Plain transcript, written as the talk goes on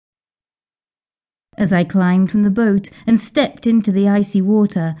As I climbed from the boat and stepped into the icy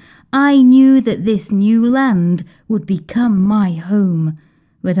water, I knew that this new land would become my home,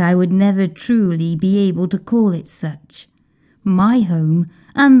 but I would never truly be able to call it such. My home,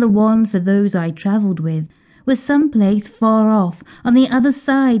 and the one for those I travelled with, was some place far off on the other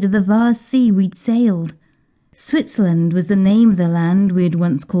side of the vast sea we'd sailed. Switzerland was the name of the land we had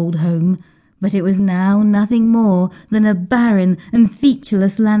once called home, but it was now nothing more than a barren and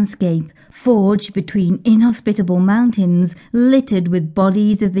featureless landscape, forged between inhospitable mountains littered with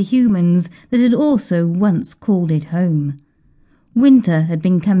bodies of the humans that had also once called it home. Winter had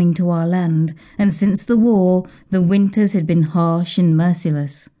been coming to our land, and since the war, the winters had been harsh and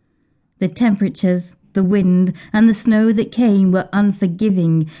merciless. The temperatures, the wind, and the snow that came were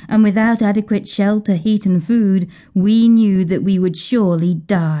unforgiving, and without adequate shelter, heat, and food, we knew that we would surely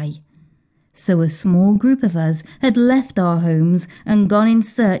die. So a small group of us had left our homes and gone in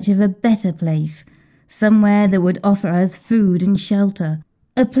search of a better place, somewhere that would offer us food and shelter,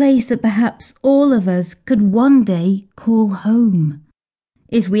 a place that perhaps all of us could one day call home.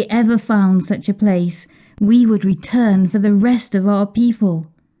 If we ever found such a place, we would return for the rest of our people.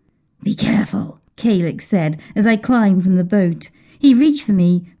 "Be careful," Calix said as I climbed from the boat. He reached for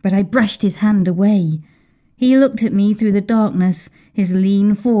me, but I brushed his hand away. He looked at me through the darkness, his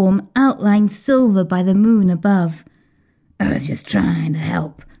lean form outlined silver by the moon above. "I was just trying to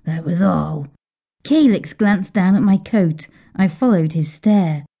help, that was all." Calix glanced down at my coat. I followed his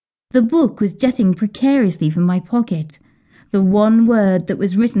stare. The book was jutting precariously from my pocket. The one word that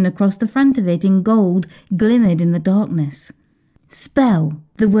was written across the front of it in gold glimmered in the darkness. "Spell,"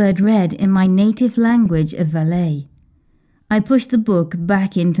 the word read in my native language of Valais. I pushed the book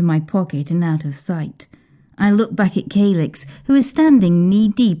back into my pocket and out of sight. I looked back at Calix, who was standing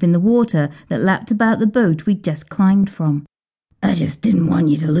knee-deep in the water that lapped about the boat we'd just climbed from. "I just didn't want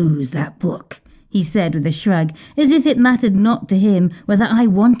you to lose that book," he said with a shrug, as if it mattered not to him whether I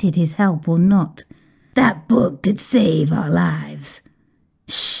wanted his help or not. "That book could save our lives."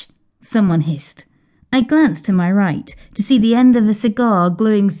 "Shh!" someone hissed. I glanced to my right to see the end of a cigar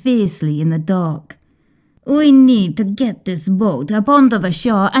glowing fiercely in the dark. "We need to get this boat up onto the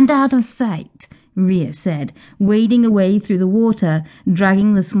shore and out of sight," Rhea said, wading away through the water,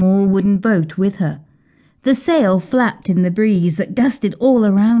 dragging the small wooden boat with her. The sail flapped in the breeze that gusted all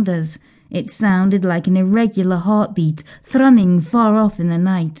around us. It sounded like an irregular heartbeat thrumming far off in the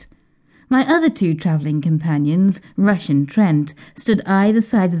night. My other two travelling companions, Rush and Trent, stood either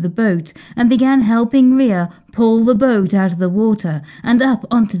side of the boat and began helping Rhea pull the boat out of the water and up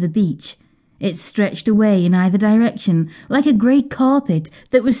onto the beach. It stretched away in either direction like a grey carpet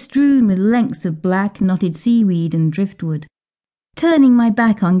that was strewn with lengths of black knotted seaweed and driftwood. Turning my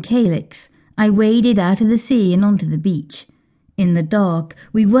back on Calix, I waded out of the sea and onto the beach. In the dark,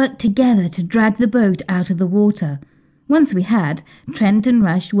 we worked together to drag the boat out of the water. Once we had, Trent and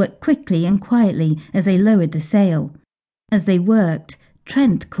Rush worked quickly and quietly as they lowered the sail. As they worked,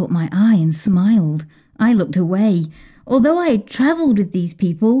 Trent caught my eye and smiled. I looked away. Although I had travelled with these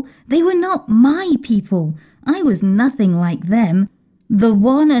people, they were not my people. I was nothing like them. The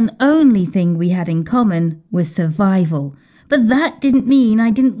one and only thing we had in common was survival. But that didn't mean I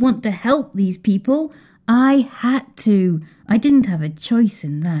didn't want to help these people. I had to. I didn't have a choice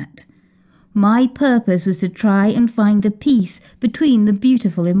in that. My purpose was to try and find a peace between the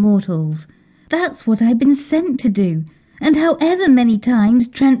beautiful immortals. That's what I'd been sent to do. And however many times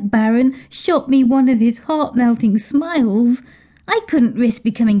Trent Barron shot me one of his heart-melting smiles, I couldn't risk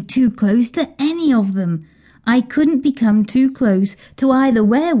becoming too close to any of them. I couldn't become too close to either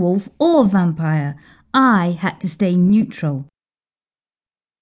werewolf or vampire. I had to stay neutral.